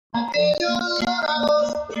Aquellos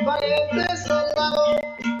dorados, valientes soldados,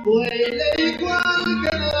 fue y le dijo al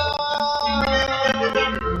general: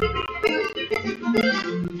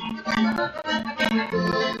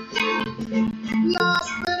 las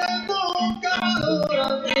penas nunca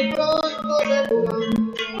maduran ni pronto se curan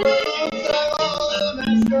con un trago de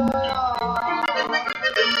mezcal.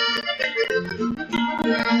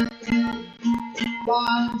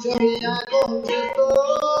 Pancho Villa contestó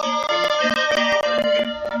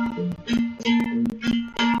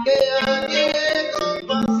que ya tiene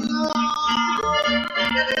compasión.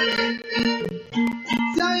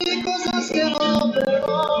 Si hay cosas que no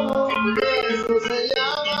perdono, eso se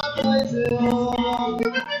llama traición. De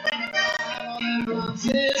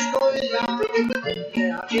Francisco Villa, que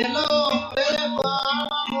aquel hombre de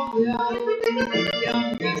fama mundial, y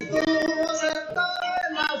aunque estuvo sentado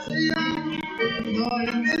en la silla, no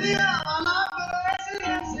envidiaba la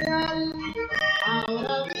presidencial.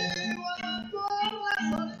 Ahora vivo por la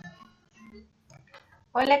soledad.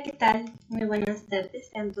 Hola, ¿qué tal? Muy buenas tardes,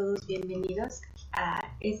 sean todos bienvenidos a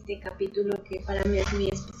este capítulo que para mí es muy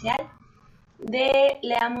especial de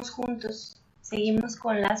Leamos Juntos. Seguimos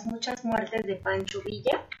con las muchas muertes de Pancho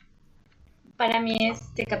Villa. Para mí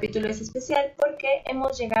este capítulo es especial porque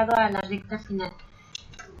hemos llegado a la recta final.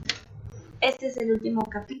 Este es el último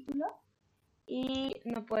capítulo y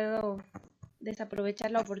no puedo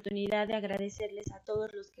desaprovechar la oportunidad de agradecerles a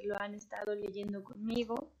todos los que lo han estado leyendo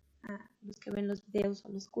conmigo, a los que ven los videos o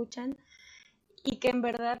lo escuchan, y que en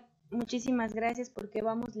verdad muchísimas gracias porque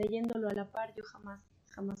vamos leyéndolo a la par. Yo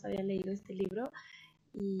jamás había leído este libro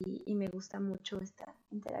y me gusta mucho esta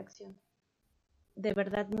interacción. De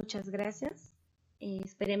verdad, muchas gracias.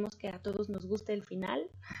 Esperemos que a todos nos guste el final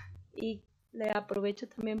y le aprovecho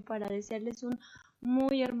también para desearles un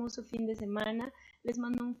muy hermoso fin de semana. Les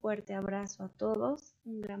mando un fuerte abrazo a todos,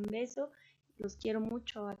 un gran beso. Los quiero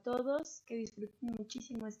mucho a todos, que disfruten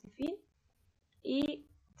muchísimo este fin y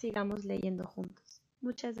sigamos leyendo juntos.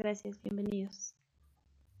 Muchas gracias, bienvenidos.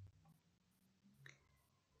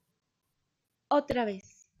 Otra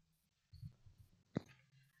vez.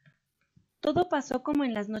 Todo pasó como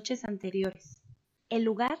en las noches anteriores. El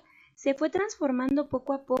lugar se fue transformando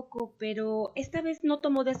poco a poco, pero esta vez no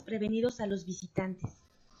tomó desprevenidos a los visitantes.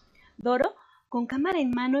 Doro, con cámara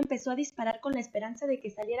en mano, empezó a disparar con la esperanza de que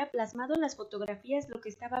saliera plasmado en las fotografías lo que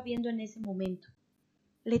estaba viendo en ese momento.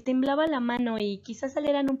 Le temblaba la mano y quizás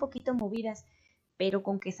salieran un poquito movidas, pero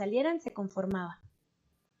con que salieran se conformaba.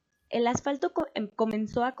 El asfalto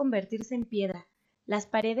comenzó a convertirse en piedra, las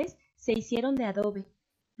paredes se hicieron de adobe,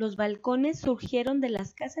 los balcones surgieron de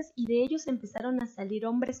las casas y de ellos empezaron a salir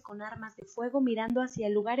hombres con armas de fuego mirando hacia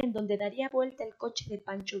el lugar en donde daría vuelta el coche de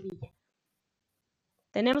Pancho Villa.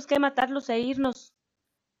 «Tenemos que matarlos e irnos»,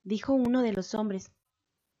 dijo uno de los hombres.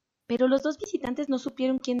 Pero los dos visitantes no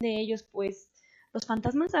supieron quién de ellos, pues los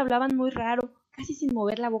fantasmas hablaban muy raro, casi sin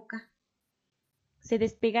mover la boca. Se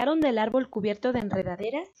despegaron del árbol cubierto de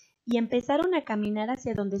enredaderas y empezaron a caminar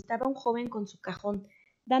hacia donde estaba un joven con su cajón,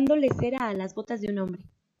 dándole cera a las botas de un hombre.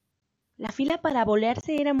 La fila para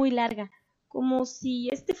bolearse era muy larga, como si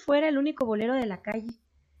este fuera el único bolero de la calle.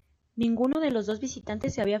 Ninguno de los dos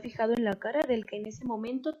visitantes se había fijado en la cara del que en ese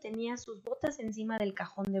momento tenía sus botas encima del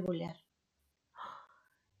cajón de bolear.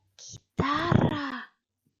 ¡Guitarra!,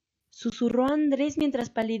 susurró Andrés mientras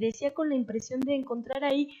palidecía con la impresión de encontrar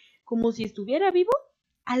ahí, como si estuviera vivo,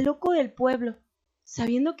 al loco del pueblo,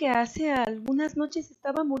 sabiendo que hace algunas noches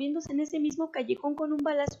estaba muriéndose en ese mismo callejón con un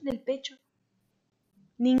balazo en el pecho.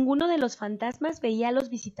 Ninguno de los fantasmas veía a los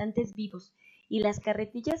visitantes vivos, y las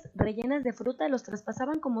carretillas rellenas de fruta los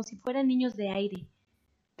traspasaban como si fueran niños de aire.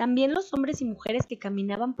 También los hombres y mujeres que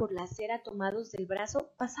caminaban por la acera tomados del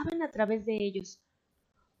brazo pasaban a través de ellos.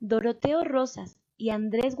 Doroteo Rosas y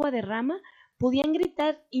Andrés Guadarrama podían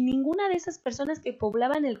gritar y ninguna de esas personas que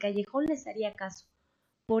poblaban el callejón les haría caso.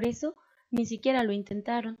 Por eso ni siquiera lo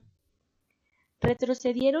intentaron.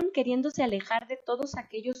 Retrocedieron queriéndose alejar de todos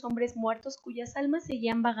aquellos hombres muertos cuyas almas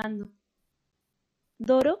seguían vagando.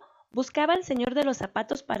 Doro buscaba al señor de los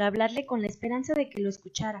zapatos para hablarle con la esperanza de que lo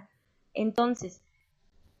escuchara. Entonces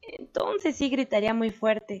sí gritaría muy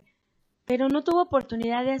fuerte, pero no tuvo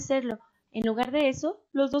oportunidad de hacerlo. En lugar de eso,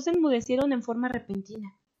 los dos enmudecieron en forma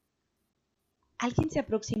repentina. Alguien se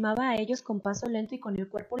aproximaba a ellos con paso lento y con el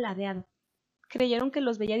cuerpo ladeado. Creyeron que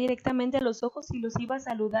los veía directamente a los ojos y los iba a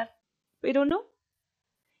saludar, pero no.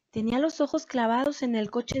 Tenía los ojos clavados en el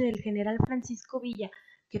coche del general Francisco Villa,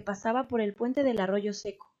 que pasaba por el puente del arroyo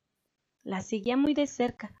seco. La seguía muy de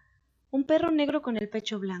cerca, un perro negro con el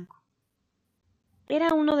pecho blanco.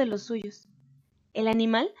 Era uno de los suyos. El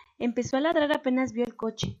animal empezó a ladrar apenas vio el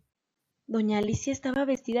coche. Doña Alicia estaba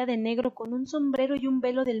vestida de negro con un sombrero y un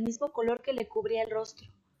velo del mismo color que le cubría el rostro.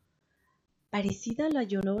 Parecida a la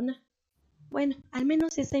Llorona. Bueno, al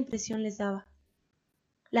menos esa impresión les daba.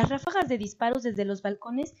 Las ráfagas de disparos desde los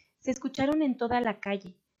balcones se escucharon en toda la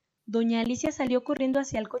calle. Doña Alicia salió corriendo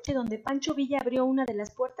hacia el coche donde Pancho Villa abrió una de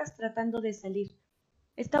las puertas tratando de salir.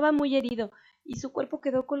 Estaba muy herido y su cuerpo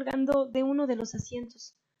quedó colgando de uno de los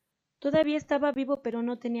asientos. Todavía estaba vivo, pero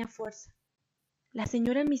no tenía fuerza. La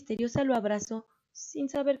señora misteriosa lo abrazó, sin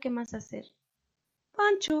saber qué más hacer.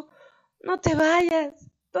 —¡Pancho! ¡No te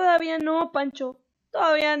vayas! —Todavía no, Pancho.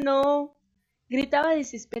 Todavía no. Gritaba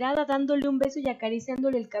desesperada, dándole un beso y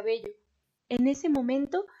acariciándole el cabello. En ese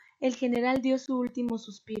momento, el general dio su último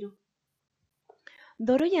suspiro.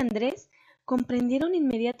 Doro y Andrés comprendieron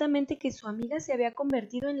inmediatamente que su amiga se había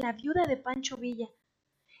convertido en la viuda de Pancho Villa.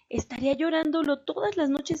 Estaría llorándolo todas las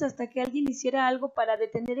noches hasta que alguien hiciera algo para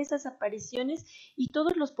detener esas apariciones y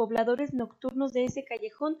todos los pobladores nocturnos de ese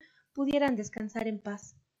callejón pudieran descansar en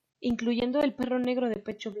paz, incluyendo el perro negro de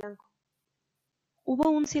pecho blanco. Hubo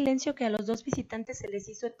un silencio que a los dos visitantes se les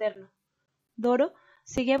hizo eterno. Doro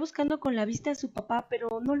seguía buscando con la vista a su papá,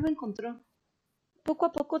 pero no lo encontró. Poco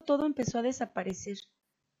a poco todo empezó a desaparecer.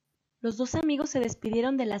 Los dos amigos se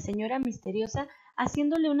despidieron de la señora misteriosa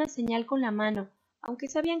haciéndole una señal con la mano, aunque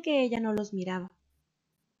sabían que ella no los miraba.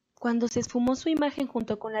 Cuando se esfumó su imagen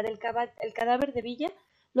junto con la del cadáver de Villa,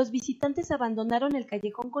 los visitantes abandonaron el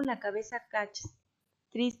callejón con la cabeza agachas,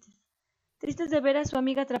 tristes de ver a su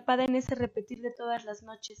amiga atrapada en ese repetir de todas las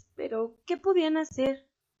noches. Pero, ¿qué podían hacer?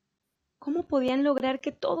 ¿Cómo podían lograr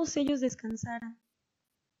que todos ellos descansaran?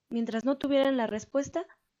 Mientras no tuvieran la respuesta,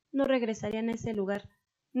 no regresarían a ese lugar,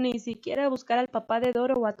 ni siquiera a buscar al papá de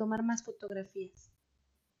Doro o a tomar más fotografías.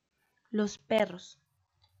 Los perros.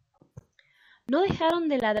 No dejaron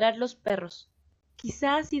de ladrar los perros.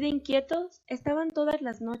 Quizá así de inquietos estaban todas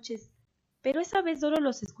las noches, pero esa vez Doro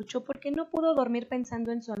los escuchó porque no pudo dormir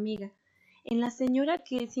pensando en su amiga, en la señora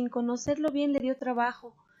que, sin conocerlo bien, le dio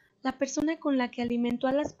trabajo, la persona con la que alimentó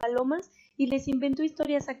a las palomas y les inventó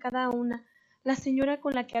historias a cada una, la señora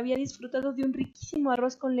con la que había disfrutado de un riquísimo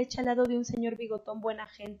arroz con leche al lado de un señor bigotón buena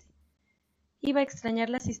gente. Iba a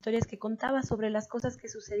extrañar las historias que contaba sobre las cosas que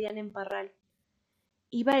sucedían en Parral.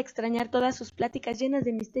 Iba a extrañar todas sus pláticas llenas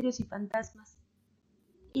de misterios y fantasmas.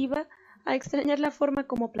 Iba a extrañar la forma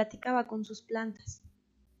como platicaba con sus plantas.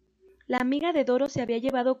 La amiga de Doro se había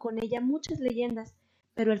llevado con ella muchas leyendas,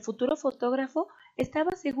 pero el futuro fotógrafo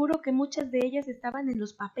estaba seguro que muchas de ellas estaban en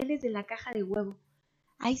los papeles de la caja de huevo.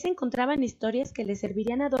 Ahí se encontraban historias que le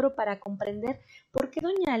servirían a Doro para comprender por qué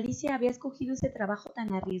doña Alicia había escogido ese trabajo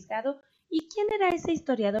tan arriesgado y quién era ese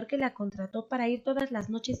historiador que la contrató para ir todas las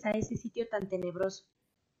noches a ese sitio tan tenebroso.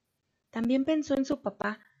 También pensó en su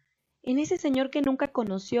papá, en ese señor que nunca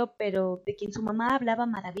conoció, pero de quien su mamá hablaba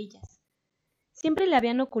maravillas. Siempre le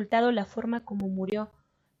habían ocultado la forma como murió,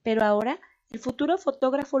 pero ahora el futuro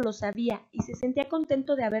fotógrafo lo sabía y se sentía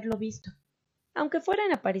contento de haberlo visto, aunque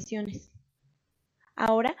fueran apariciones.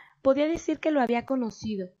 Ahora podía decir que lo había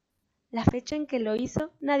conocido. La fecha en que lo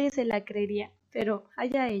hizo nadie se la creería, pero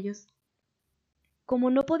allá ellos. Como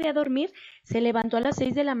no podía dormir, se levantó a las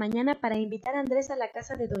 6 de la mañana para invitar a Andrés a la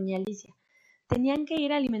casa de doña Alicia. Tenían que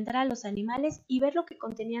ir a alimentar a los animales y ver lo que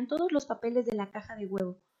contenían todos los papeles de la caja de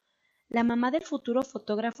huevo. La mamá del futuro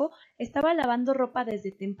fotógrafo estaba lavando ropa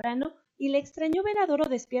desde temprano y le extrañó ver a Doro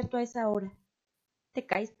despierto a esa hora. ¿Te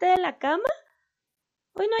caíste de la cama?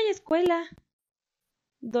 Hoy no hay escuela.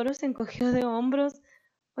 Doro se encogió de hombros.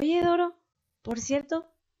 Oye, Doro, por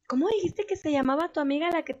cierto, ¿cómo dijiste que se llamaba tu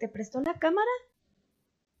amiga la que te prestó la cámara?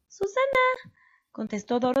 Susana,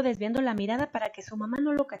 contestó Doro desviando la mirada para que su mamá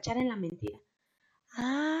no lo cachara en la mentira.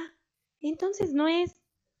 Ah, entonces no es.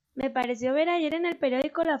 Me pareció ver ayer en el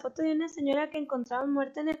periódico la foto de una señora que encontraron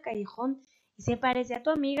muerta en el callejón y se parecía a tu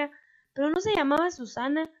amiga, pero no se llamaba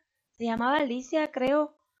Susana, se llamaba Alicia,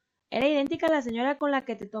 creo. Era idéntica a la señora con la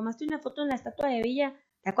que te tomaste una foto en la estatua de Villa.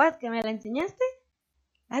 ¿Te acuerdas que me la enseñaste?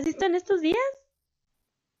 ¿La has visto en estos días?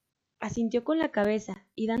 Asintió con la cabeza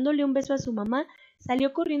y dándole un beso a su mamá,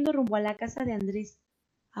 salió corriendo rumbo a la casa de Andrés.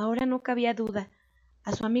 Ahora no cabía duda.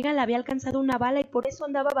 A su amiga la había alcanzado una bala y por eso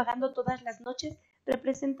andaba vagando todas las noches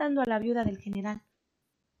representando a la viuda del general.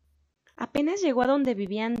 Apenas llegó a donde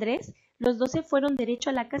vivía Andrés, los dos se fueron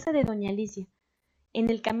derecho a la casa de doña Alicia. En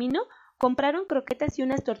el camino compraron croquetas y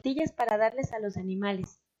unas tortillas para darles a los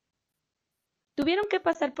animales. Tuvieron que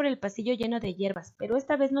pasar por el pasillo lleno de hierbas, pero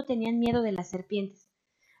esta vez no tenían miedo de las serpientes.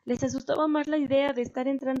 Les asustaba más la idea de estar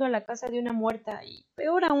entrando a la casa de una muerta y,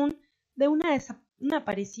 peor aún, de una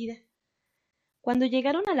aparecida. Cuando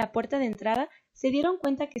llegaron a la puerta de entrada, se dieron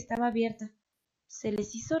cuenta que estaba abierta. Se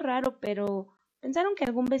les hizo raro, pero Pensaron que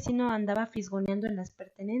algún vecino andaba fisgoneando en las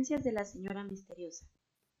pertenencias de la señora misteriosa.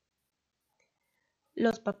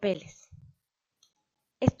 Los papeles.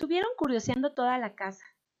 Estuvieron curioseando toda la casa.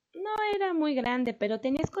 No era muy grande, pero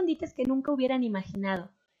tenía escondites que nunca hubieran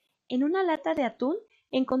imaginado. En una lata de atún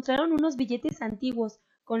encontraron unos billetes antiguos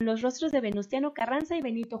con los rostros de Venustiano Carranza y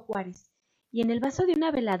Benito Juárez, y en el vaso de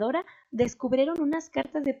una veladora descubrieron unas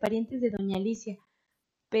cartas de parientes de doña Alicia.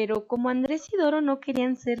 Pero como Andrés y Doro no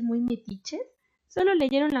querían ser muy metiches, solo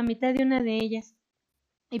leyeron la mitad de una de ellas.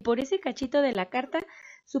 Y por ese cachito de la carta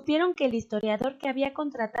supieron que el historiador que había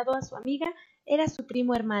contratado a su amiga era su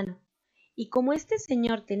primo hermano. Y como este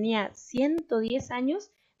señor tenía 110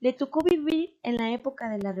 años, le tocó vivir en la época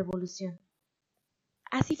de la Revolución.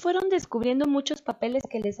 Así fueron descubriendo muchos papeles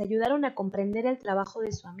que les ayudaron a comprender el trabajo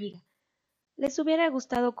de su amiga. Les hubiera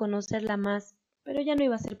gustado conocerla más, pero ya no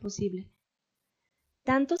iba a ser posible.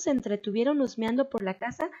 Tanto se entretuvieron husmeando por la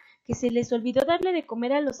casa que se les olvidó darle de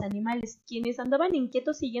comer a los animales, quienes andaban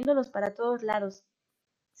inquietos siguiéndolos para todos lados.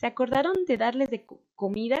 Se acordaron de darles de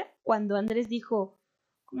comida cuando Andrés dijo,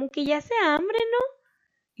 como que ya hace hambre, ¿no?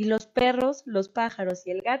 Y los perros, los pájaros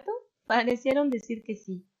y el gato parecieron decir que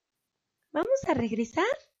sí. ¿Vamos a regresar?,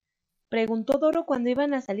 preguntó Doro cuando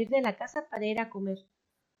iban a salir de la casa para ir a comer.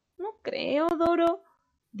 No creo, Doro,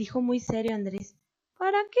 dijo muy serio Andrés.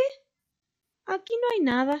 ¿Para qué? Aquí no hay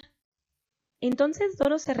nada. Entonces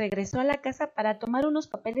Doro se regresó a la casa para tomar unos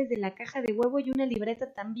papeles de la caja de huevo y una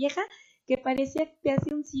libreta tan vieja que parecía de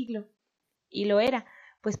hace un siglo. Y lo era,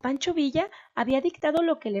 pues Pancho Villa había dictado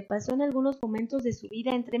lo que le pasó en algunos momentos de su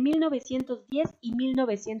vida entre 1910 y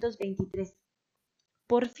 1923.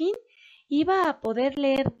 Por fin iba a poder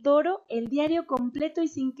leer Doro el diario completo y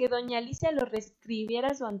sin que doña Alicia lo reescribiera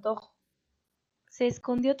a su antojo. Se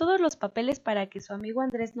escondió todos los papeles para que su amigo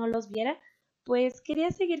Andrés no los viera, pues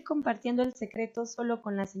quería seguir compartiendo el secreto solo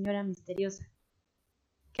con la señora misteriosa,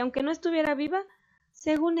 que aunque no estuviera viva,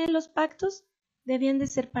 según él los pactos debían de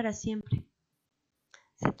ser para siempre.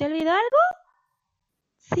 ¿Se te olvidó algo?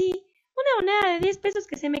 Sí, una moneda de 10 pesos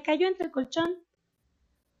que se me cayó entre el colchón.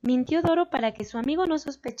 Mintió Doro para que su amigo no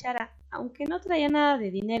sospechara, aunque no traía nada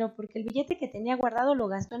de dinero, porque el billete que tenía guardado lo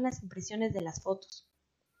gastó en las impresiones de las fotos.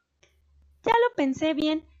 Ya lo pensé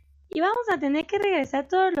bien, y vamos a tener que regresar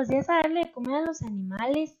todos los días a darle de comer a los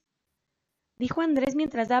animales, dijo Andrés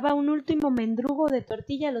mientras daba un último mendrugo de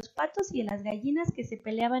tortilla a los patos y a las gallinas que se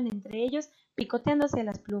peleaban entre ellos, picoteándose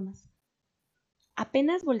las plumas.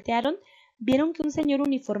 Apenas voltearon, vieron que un señor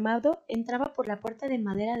uniformado entraba por la puerta de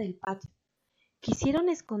madera del patio. Quisieron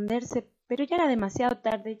esconderse, pero ya era demasiado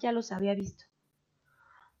tarde, ya los había visto.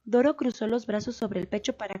 Doro cruzó los brazos sobre el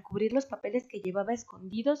pecho para cubrir los papeles que llevaba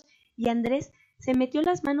escondidos y Andrés se metió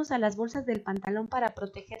las manos a las bolsas del pantalón para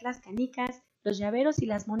proteger las canicas, los llaveros y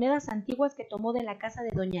las monedas antiguas que tomó de la casa de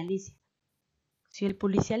doña Alicia. Si el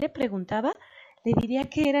policía le preguntaba, le diría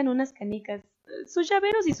que eran unas canicas, sus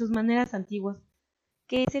llaveros y sus monedas antiguas,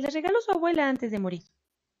 que se les regaló su abuela antes de morir.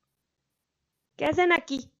 ¿Qué hacen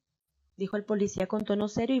aquí?, dijo el policía con tono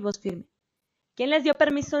serio y voz firme. ¿Quién les dio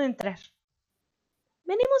permiso de entrar?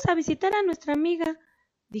 Venimos a visitar a nuestra amiga,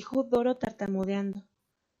 dijo Doro tartamudeando.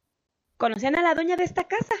 ¿Conocían a la dueña de esta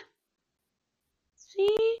casa? Sí,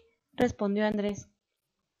 respondió Andrés.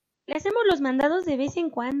 Le hacemos los mandados de vez en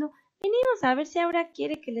cuando. Venimos a ver si ahora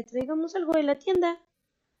quiere que le traigamos algo de la tienda.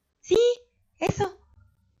 Sí, eso,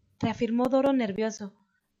 reafirmó Doro nervioso.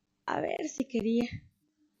 A ver si quería.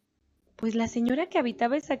 Pues la señora que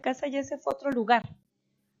habitaba esa casa ya se fue a otro lugar.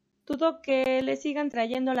 Dudo que le sigan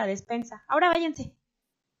trayendo la despensa. Ahora váyanse,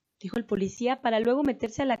 dijo el policía para luego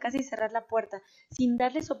meterse a la casa y cerrar la puerta, sin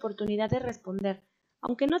darles oportunidad de responder,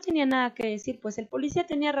 aunque no tenía nada que decir, pues el policía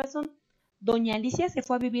tenía razón. Doña Alicia se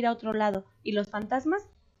fue a vivir a otro lado, y los fantasmas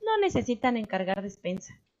no necesitan encargar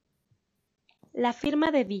despensa. La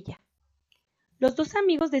firma de Villa. Los dos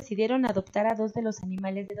amigos decidieron adoptar a 2 de los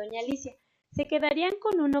animales de doña Alicia. Se quedarían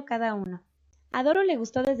con uno cada uno. A Doro le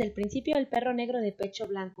gustó desde el principio el perro negro de pecho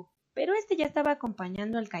blanco, pero este ya estaba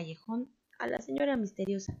acompañando al callejón a la señora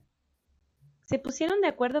misteriosa. Se pusieron de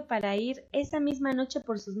acuerdo para ir esa misma noche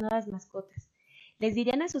por sus nuevas mascotas. Les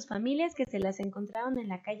dirían a sus familias que se las encontraron en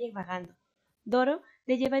la calle vagando. Doro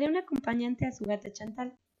le llevaría un acompañante a su gata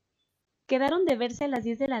Chantal. Quedaron de verse a las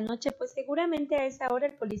 10 de la noche, pues seguramente a esa hora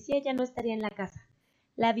el policía ya no estaría en la casa.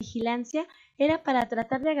 La vigilancia era para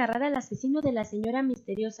tratar de agarrar al asesino de la señora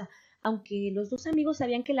misteriosa, aunque los dos amigos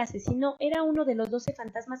sabían que el asesino era uno de los 12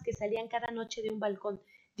 fantasmas que salían cada noche de un balcón,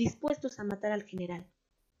 dispuestos a matar al general.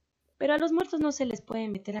 Pero a los muertos no se les puede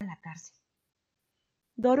meter a la cárcel.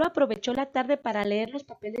 Doro aprovechó la tarde para leer los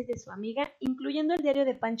papeles de su amiga, incluyendo el diario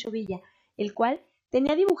de Pancho Villa, el cual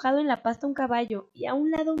tenía dibujado en la pasta un caballo y a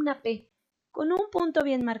un lado una P, con un punto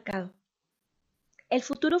bien marcado. El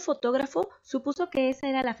futuro fotógrafo supuso que esa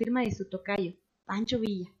era la firma de su tocayo, Pancho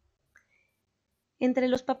Villa. Entre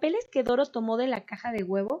los papeles que Doro tomó de la caja de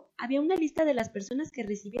huevo, había una lista de las personas que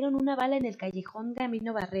recibieron una bala en el callejón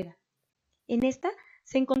Camino Barrera. En esta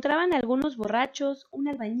se encontraban algunos borrachos, un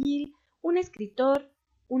albañil, un escritor,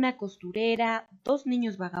 una costurera, 2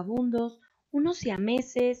 niños vagabundos, unos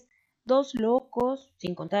siameses, 2 locos,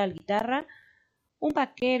 sin contar al guitarra, un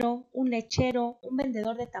vaquero, un lechero, un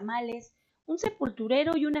vendedor de tamales, un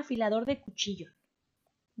sepulturero y un afilador de cuchillos.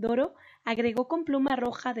 Doro agregó con pluma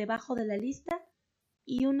roja debajo de la lista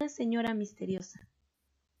y una señora misteriosa.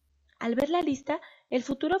 Al ver la lista, el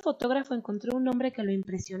futuro fotógrafo encontró un nombre que lo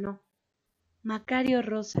impresionó. Macario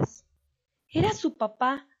Rosas. Era su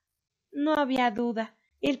papá. No había duda.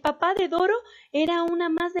 El papá de Doro era una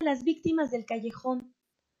más de las víctimas del callejón.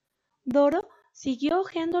 Doro siguió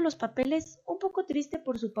hojeando los papeles, un poco triste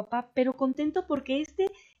por su papá, pero contento porque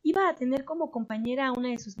éste iba a tener como compañera a una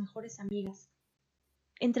de sus mejores amigas.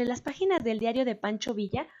 Entre las páginas del diario de Pancho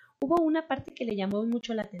Villa hubo una parte que le llamó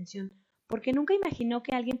mucho la atención, porque nunca imaginó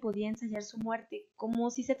que alguien podía ensayar su muerte,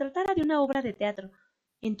 como si se tratara de una obra de teatro.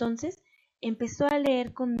 Entonces empezó a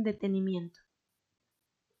leer con detenimiento.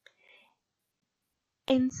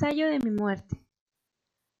 Ensayo de mi muerte.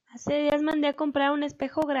 Hace días mandé a comprar un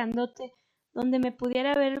espejo grandote donde me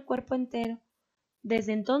pudiera ver el cuerpo entero.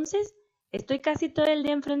 Desde entonces estoy casi todo el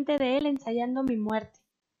día enfrente de él ensayando mi muerte.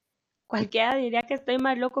 Cualquiera diría que estoy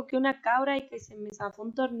más loco que una cabra y que se me zafó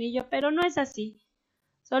un tornillo, pero no es así.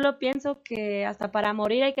 Solo pienso que hasta para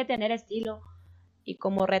morir hay que tener estilo. Y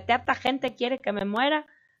como reteata gente quiere que me muera,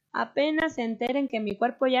 apenas se enteren que mi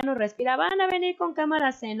cuerpo ya no respira, van a venir con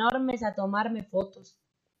cámaras enormes a tomarme fotos.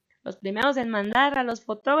 Los primeros en mandar a los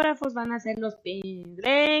fotógrafos van a ser los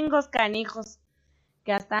pingringos canijos,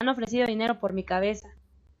 que hasta han ofrecido dinero por mi cabeza.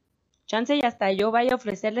 Chance y hasta yo vaya a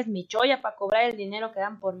ofrecerles mi cholla para cobrar el dinero que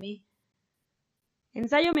dan por mí.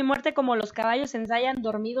 Ensayo mi muerte como los caballos ensayan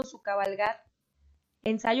dormido su cabalgar.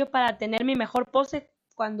 Ensayo para tener mi mejor pose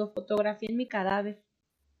cuando fotografíen mi cadáver.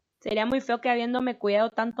 Sería muy feo que habiéndome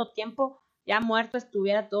cuidado tanto tiempo, ya muerto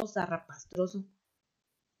estuviera todo zarrapastroso.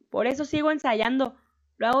 Por eso sigo ensayando.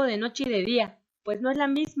 Lo hago de noche y de día, pues no es la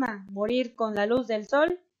misma morir con la luz del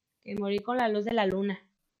sol que morir con la luz de la luna.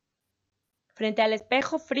 Frente al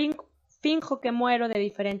espejo finjo que muero de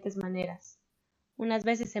diferentes maneras. Unas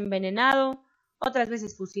veces envenenado, otras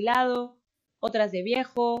veces fusilado, otras de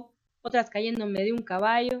viejo, otras cayéndome de un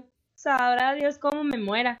caballo. Sabrá Dios cómo me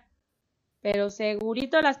muera. Pero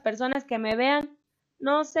segurito las personas que me vean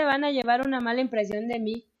no se van a llevar una mala impresión de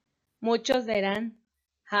mí. Muchos dirán,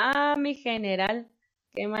 ¡ah, mi general!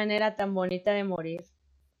 ¡Qué manera tan bonita de morir!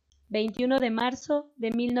 21 de marzo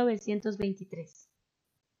de 1923.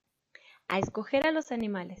 A escoger a los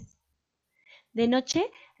animales. De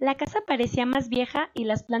noche, la casa parecía más vieja y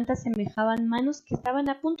las plantas semejaban manos que estaban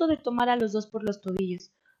a punto de tomar a los dos por los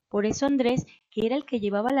tobillos. Por eso Andrés, que era el que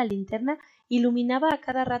llevaba la linterna, iluminaba a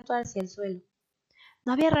cada rato hacia el suelo.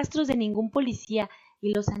 No había rastros de ningún policía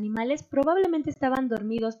y los animales probablemente estaban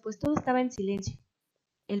dormidos, pues todo estaba en silencio.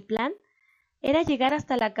 El plan era llegar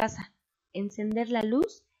hasta la casa, encender la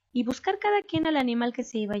luz y buscar cada quien al animal que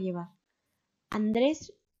se iba a llevar.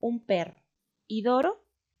 Andrés, un perro, y Doro,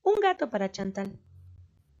 un gato para Chantal.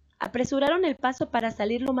 Apresuraron el paso para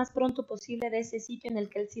salir lo más pronto posible de ese sitio en el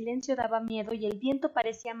que el silencio daba miedo y el viento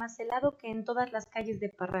parecía más helado que en todas las calles de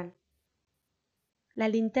Parral. La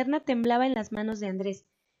linterna temblaba en las manos de Andrés,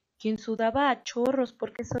 quien sudaba a chorros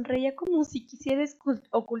porque sonreía como si quisiera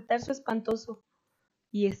ocultar su espantoso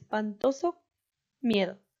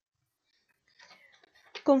miedo.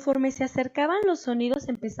 Conforme se acercaban, los sonidos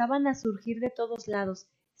empezaban a surgir de todos lados.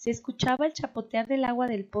 Se escuchaba el chapotear del agua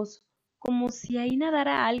del pozo, como si ahí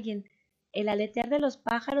nadara alguien, el aletear de los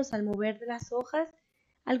pájaros al mover las hojas.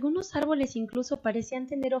 Algunos árboles incluso parecían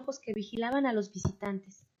tener ojos que vigilaban a los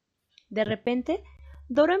visitantes. De repente,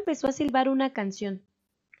 Doro empezó a silbar una canción.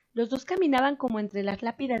 Los dos caminaban como entre las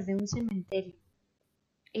lápidas de un cementerio.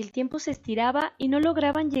 El tiempo se estiraba y no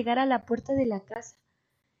lograban llegar a la puerta de la casa.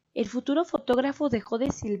 El futuro fotógrafo dejó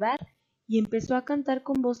de silbar y empezó a cantar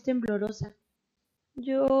con voz temblorosa.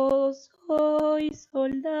 Yo soy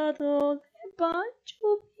soldado de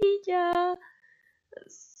Pancho Villa,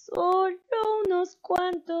 solo unos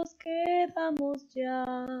cuantos quedamos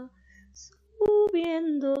ya,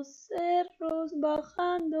 subiendo cerros,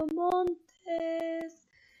 bajando montes,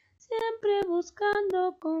 siempre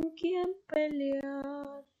buscando con quién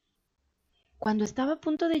pelear. Cuando estaba a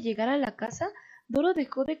punto de llegar a la casa, Doro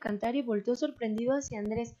dejó de cantar y volteó sorprendido hacia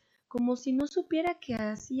Andrés, como si no supiera qué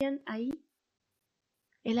hacían ahí.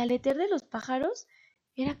 El aletear de los pájaros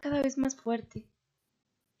era cada vez más fuerte.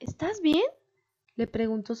 ¿Estás bien?, le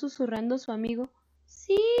preguntó susurrando su amigo.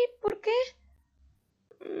 Sí, ¿por qué?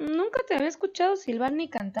 Nunca te había escuchado silbar ni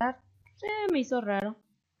cantar. Se me hizo raro.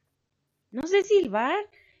 No sé silbar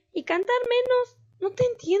y cantar menos. No te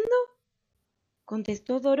entiendo,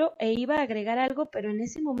 contestó Doro e iba a agregar algo, pero en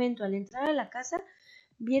ese momento, al entrar a la casa,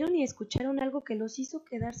 vieron y escucharon algo que los hizo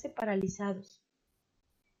quedarse paralizados.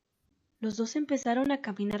 Los dos empezaron a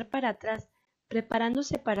caminar para atrás,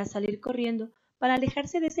 preparándose para salir corriendo, para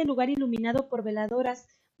alejarse de ese lugar iluminado por veladoras,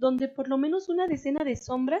 donde por lo menos una decena de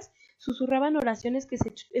sombras susurraban oraciones que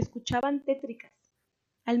se escuchaban tétricas,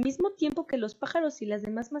 al mismo tiempo que los pájaros y las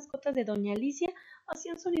demás mascotas de doña Alicia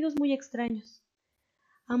hacían sonidos muy extraños.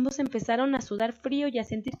 Ambos empezaron a sudar frío y a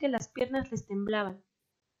sentir que las piernas les temblaban.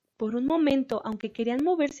 Por un momento, aunque querían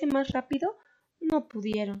moverse más rápido, no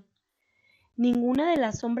pudieron. Ninguna de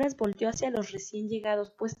las sombras volteó hacia los recién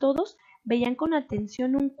llegados, pues todos veían con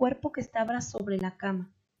atención un cuerpo que estaba sobre la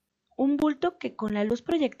cama, un bulto que con la luz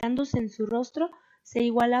proyectándose en su rostro se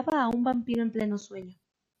igualaba a un vampiro en pleno sueño.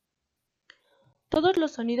 Todos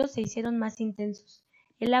los sonidos se hicieron más intensos,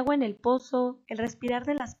 el agua en el pozo, el respirar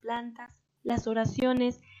de las plantas, las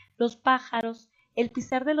oraciones, los pájaros, el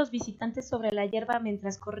pisar de los visitantes sobre la hierba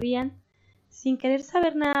mientras corrían. Sin querer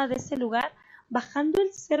saber nada de ese lugar, bajando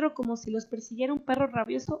el cerro como si los persiguiera un perro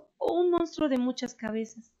rabioso o un monstruo de muchas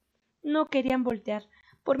cabezas. No querían voltear,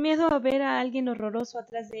 por miedo a ver a alguien horroroso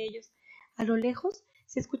atrás de ellos. A lo lejos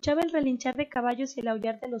se escuchaba el relinchar de caballos y el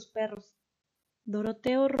aullar de los perros.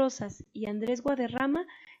 Doroteo Rosas y Andrés Guadarrama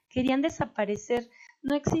querían desaparecer,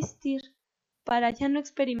 no existir, para ya no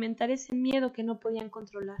experimentar ese miedo que no podían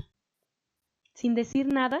controlar. Sin decir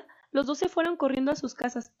nada, los dos se fueron corriendo a sus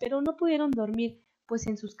casas, pero no pudieron dormir, pues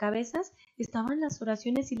en sus cabezas estaban las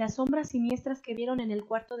oraciones y las sombras siniestras que vieron en el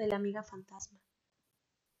cuarto de la amiga fantasma.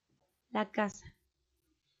 La casa.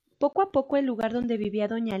 Poco a poco el lugar donde vivía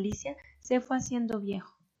doña Alicia se fue haciendo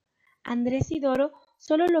viejo. Andrés y Doro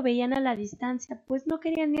solo lo veían a la distancia, pues no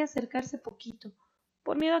querían ni acercarse poquito,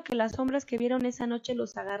 por miedo a que las sombras que vieron esa noche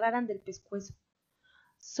los agarraran del pescuezo.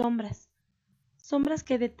 Sombras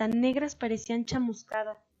que de tan negras parecían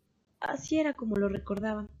chamuscadas. Así era como lo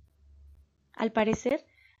recordaban. Al parecer,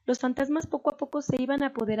 los fantasmas poco a poco se iban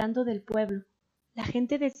apoderando del pueblo. La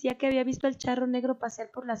gente decía que había visto al charro negro pasear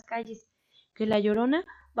por las calles, que la Llorona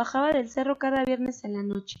bajaba del cerro cada viernes en la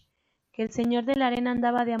noche, que el señor de la arena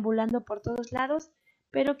andaba deambulando por todos lados,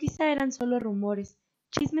 pero quizá eran solo rumores,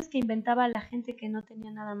 chismes que inventaba la gente que no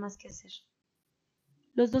tenía nada más que hacer.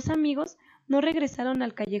 Los dos amigos no regresaron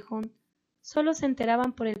al callejón, solo se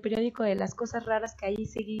enteraban por el periódico de las cosas raras que allí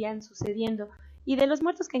seguían sucediendo y de los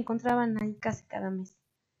muertos que encontraban ahí casi cada mes.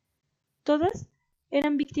 Todas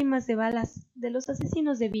eran víctimas de balas de los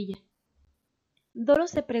asesinos de Villa. Doro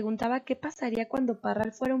se preguntaba qué pasaría cuando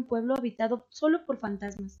Parral fuera un pueblo habitado solo por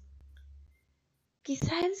fantasmas.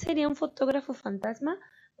 Quizá él sería un fotógrafo fantasma,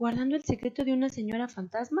 guardando el secreto de una señora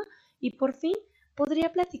fantasma, y por fin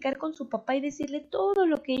podría platicar con su papá y decirle todo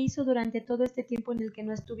lo que hizo durante todo este tiempo en el que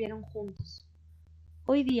no estuvieron juntos.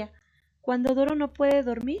 Hoy día, cuando Doro no puede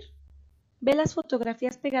dormir, ve las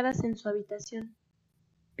fotografías pegadas en su habitación.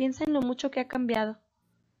 Piensa en lo mucho que ha cambiado.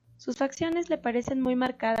 Sus facciones le parecen muy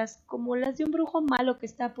marcadas, como las de un brujo malo que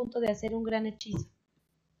está a punto de hacer un gran hechizo.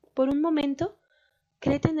 Por un momento,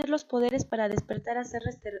 cree tener los poderes para despertar a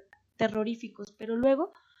seres terroríficos, pero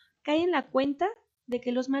luego cae en la cuenta de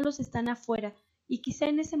que los malos están afuera, y quizá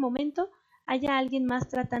en ese momento haya alguien más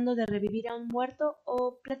tratando de revivir a un muerto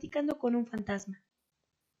o platicando con un fantasma.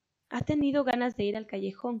 Ha tenido ganas de ir al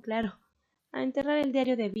callejón, claro, a enterrar el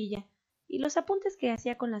diario de Villa y los apuntes que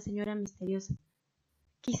hacía con la señora misteriosa.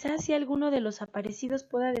 Quizá así alguno de los aparecidos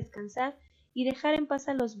pueda descansar y dejar en paz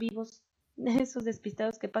a los vivos, esos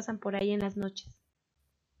despistados que pasan por ahí en las noches.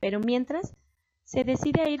 Pero mientras, se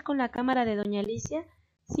decide a ir con la cámara de doña Alicia,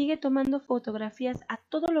 sigue tomando fotografías a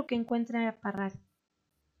todo lo que encuentra a Parral.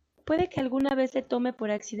 Puede que alguna vez le tome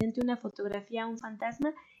por accidente una fotografía a un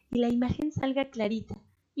fantasma y la imagen salga clarita,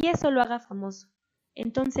 y eso lo haga famoso.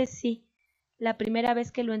 Entonces sí, la primera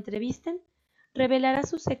vez que lo entrevisten, revelará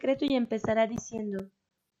su secreto y empezará diciendo: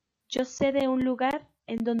 yo sé de un lugar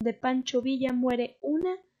en donde Pancho Villa muere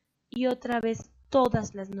una y otra vez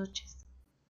todas las noches.